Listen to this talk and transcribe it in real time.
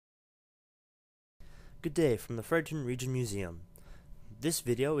Good day from the Fredericton Region Museum. This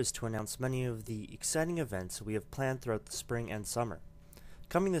video is to announce many of the exciting events we have planned throughout the spring and summer.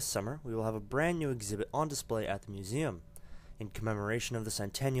 Coming this summer, we will have a brand new exhibit on display at the museum. In commemoration of the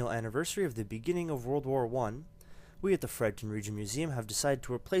centennial anniversary of the beginning of World War I, we at the Fredericton Region Museum have decided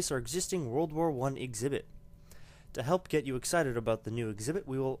to replace our existing World War I exhibit. To help get you excited about the new exhibit,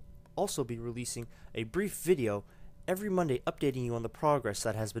 we will also be releasing a brief video every Monday updating you on the progress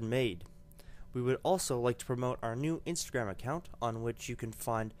that has been made. We would also like to promote our new Instagram account, on which you can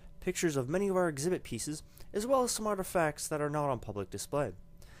find pictures of many of our exhibit pieces, as well as some artifacts that are not on public display.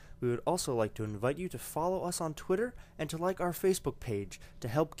 We would also like to invite you to follow us on Twitter and to like our Facebook page to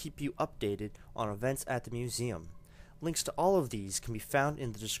help keep you updated on events at the museum. Links to all of these can be found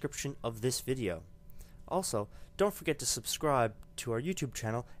in the description of this video. Also, don't forget to subscribe to our YouTube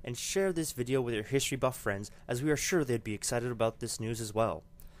channel and share this video with your history buff friends, as we are sure they'd be excited about this news as well.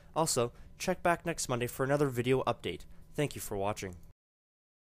 Also, check back next Monday for another video update. Thank you for watching.